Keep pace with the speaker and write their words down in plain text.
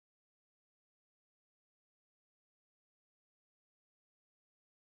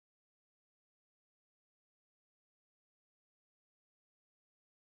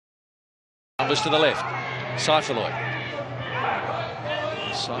numbers to the left. Saifoloi.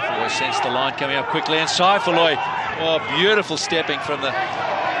 Saifoloi sensed the line coming up quickly, and Saifoloi, oh, beautiful stepping from the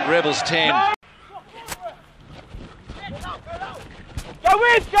Rebels 10. Go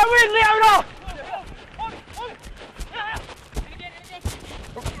in, Leona!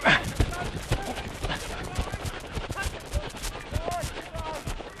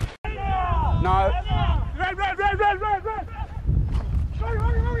 No. Red.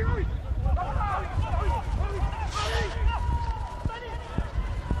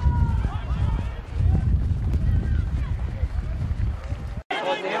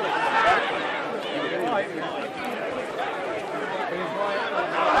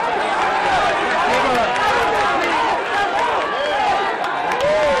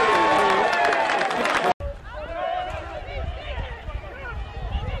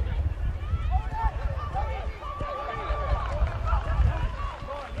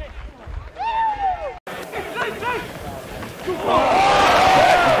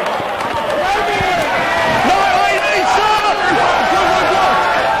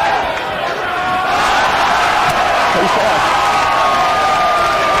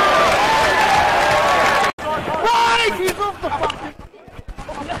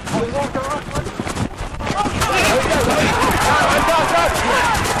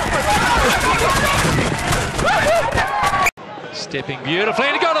 Stepping beautifully,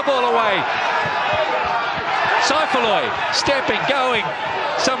 and he got the ball away. Saifoloi, stepping, going.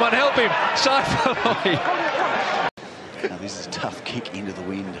 Someone help him. Saifoloi. Now this is a tough kick into the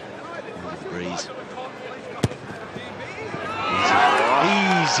wind, into the breeze.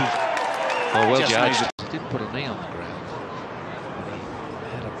 Easy. Oh, well judged. He did put a knee on the ground. He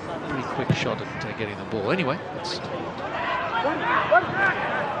had a pretty quick shot at getting the ball. Anyway, it's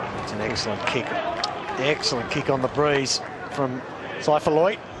an excellent kick. Excellent kick on the breeze from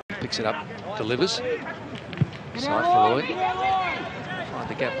Saifoloi. Picks it up, delivers. Saifoloi. Find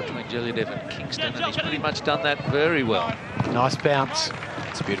the gap between Jellydev and Kingston, and he's pretty much done that very well. Nice bounce.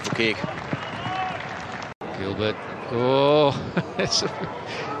 It's a beautiful kick. Gilbert. Oh,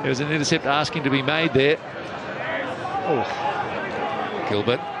 there was an intercept asking to be made there. Oh,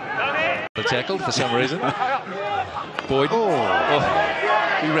 Gilbert. The tackle for some reason. Boyd. Oh,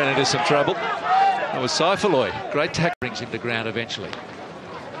 he ran into some trouble. That was Saifoloi. Great tackle, brings him to ground eventually.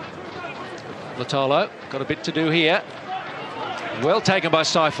 Latolo got a bit to do here. Well taken by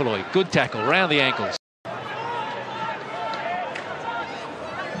Saifoloi. Good tackle round the ankles. They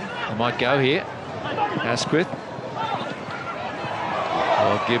might go here. Asquith.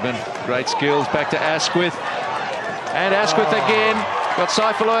 Oh, Gibbon, great skills. Back to Asquith. And Asquith again. Got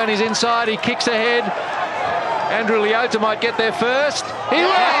Saifoloi on his inside. He kicks ahead. Andrew Leota might get there first. He will!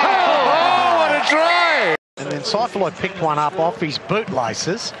 Oh, what a try! And then Saifoloi picked one up off his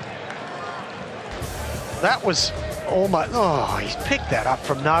bootlaces. That was almost... Oh, he's picked that up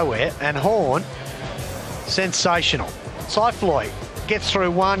from nowhere. And Horn, sensational. Saifoloi gets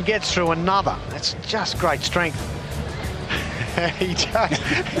through one, gets through another. That's just great strength.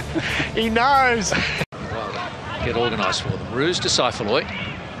 He knows. Well, get organised for them. Ruse to Saifoloi.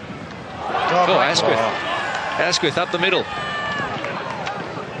 Oh, Asquith. Asquith up the middle.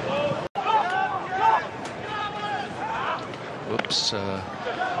 Whoops.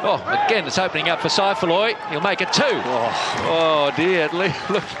 Oh, again, it's opening up for Saifoloi. He'll make it two. Oh dear. Look,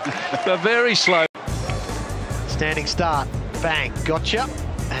 they're very slow. Standing start. Bang. Gotcha.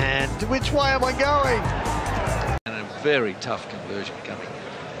 And which way am I going? And a very tough conversion coming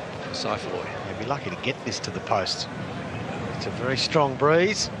for Saifoloi. He'll be lucky to get this to the post. It's a very strong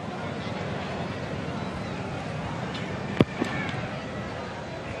breeze.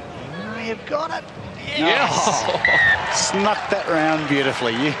 Have got it. Yes. Snuck that round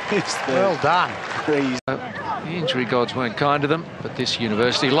beautifully. Yes, well done. The injury gods weren't kind to them, but this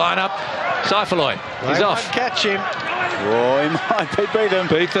university lineup, Saifoloi, he's off. Catch him. Oh, he might beat them.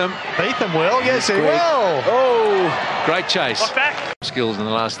 Beat them. Beat them well. Yes, he will. Oh, great chase. Skills in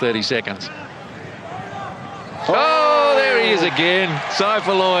the last 30 seconds. Oh, there he is again.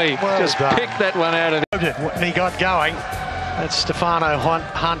 Saifoloi just picked that one out of there. When he got going. That's Stefano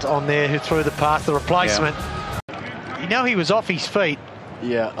Hunt on there who threw the pass, the replacement. Yeah. You know, he was off his feet.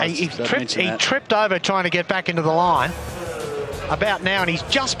 Yeah, he tripped over trying to get back into the line. About now, and he's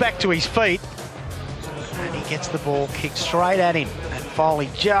just back to his feet. And he gets the ball kicked straight at him. And Foley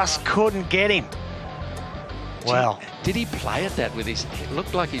just couldn't get him. Well. Did he play at that with his... It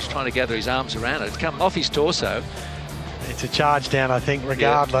looked like he's trying to gather his arms around it. It's come off his torso. It's a charge down, I think,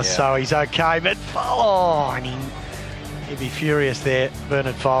 regardless. Yeah. So he's okay. But, oh, and he'd be furious there,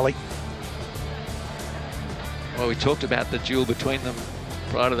 Bernard Foley. Well, we talked about the duel between them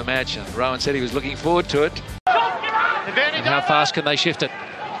prior to the match, and Rohan said he was looking forward to it. And how fast can they shift it?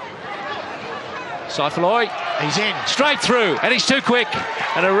 Saifoloi, He's in. straight through, and he's too quick,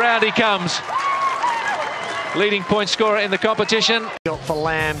 and around he comes. Leading point scorer in the competition. For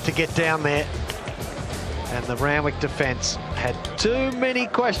Lamb to get down there. And the Randwick defence had too many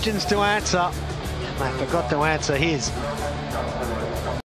questions to answer. And they forgot to answer his.